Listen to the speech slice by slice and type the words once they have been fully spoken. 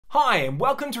Hi and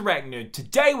welcome to RackNerd.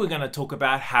 Today we're going to talk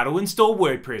about how to install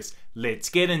WordPress. Let's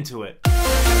get into it.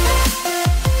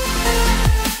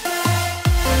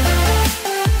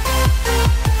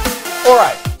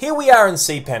 Alright, here we are in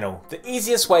cPanel. The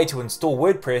easiest way to install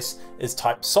WordPress is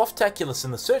type Softaculous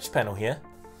in the search panel here.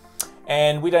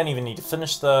 And we don't even need to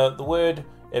finish the word.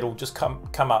 It'll just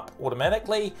come up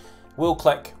automatically. We'll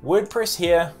click WordPress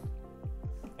here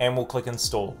and we'll click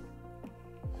install.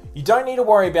 You don't need to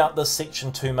worry about this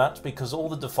section too much because all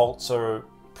the defaults are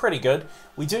pretty good.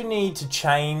 We do need to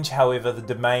change, however, the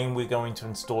domain we're going to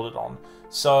install it on.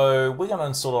 So we're going to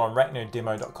install it on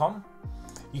RackNerdDemo.com.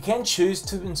 You can choose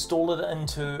to install it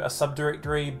into a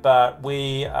subdirectory, but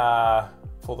we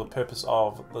for the purpose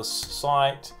of this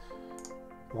site,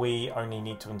 we only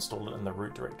need to install it in the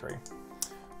root directory.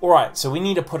 Alright, so we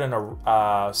need to put in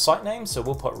a site name, so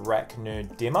we'll put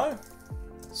RackNerdDemo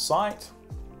site.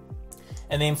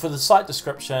 And then for the site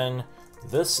description,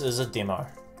 this is a demo.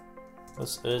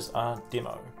 This is a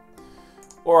demo.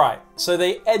 Alright, so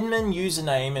the admin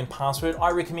username and password,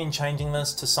 I recommend changing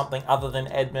this to something other than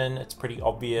admin. It's pretty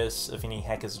obvious if any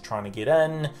hackers are trying to get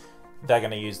in, they're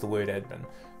going to use the word admin.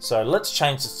 So let's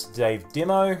change this to Dave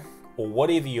Demo or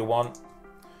whatever you want.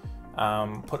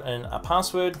 Put in a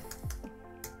password.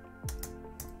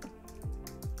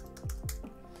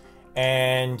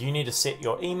 And you need to set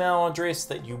your email address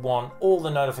that you want all the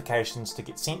notifications to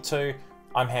get sent to.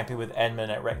 I'm happy with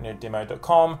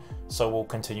admin@racknerddemo.com, so we'll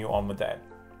continue on with that.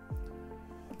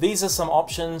 These are some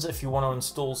options if you want to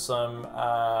install some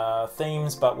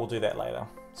themes, but we'll do that later.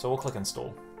 So we'll click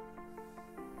install.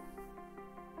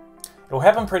 It'll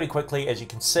happen pretty quickly, as you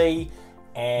can see,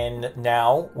 and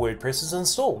now WordPress is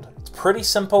installed. It's pretty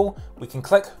simple. We can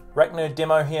click RackNerd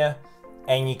Demo here,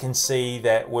 and you can see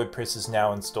that WordPress is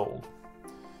now installed.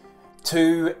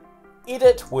 To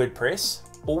edit WordPress,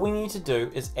 all we need to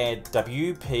do is add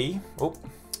wp-admin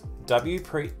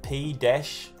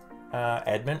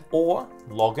or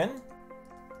login.php.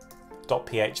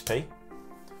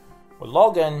 We'll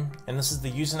log in, and this is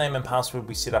the username and password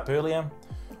we set up earlier.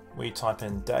 We type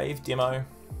in Dave Demo,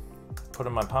 put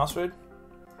in my password.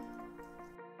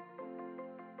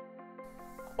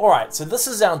 Alright, so this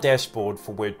is our dashboard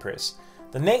for WordPress.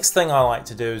 The next thing I like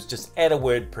to do is just add a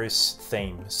WordPress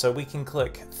theme. So we can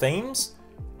click Themes,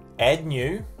 Add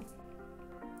New,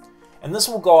 and this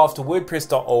will go off to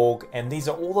WordPress.org, and these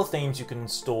are all the themes you can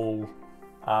install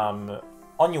on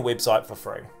your website for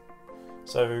free.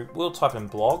 So we'll type in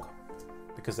blog,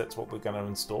 because that's what we're going to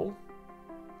install.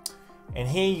 And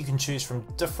here you can choose from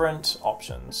different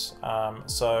options.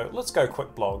 So let's go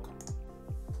quick blog.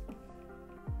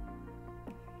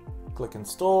 Click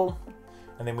install.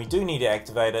 And then we do need to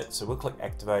activate it, so we'll click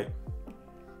activate,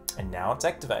 and now it's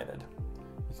activated.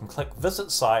 We can click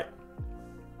visit site,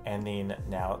 and then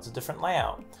now it's a different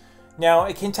layout. Now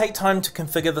it can take time to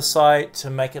configure the site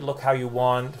to make it look how you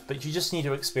want, but you just need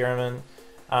to experiment.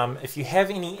 If you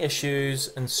have any issues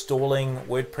installing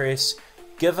WordPress,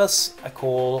 give us a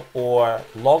call or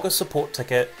log a support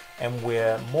ticket, and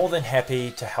we're more than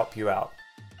happy to help you out.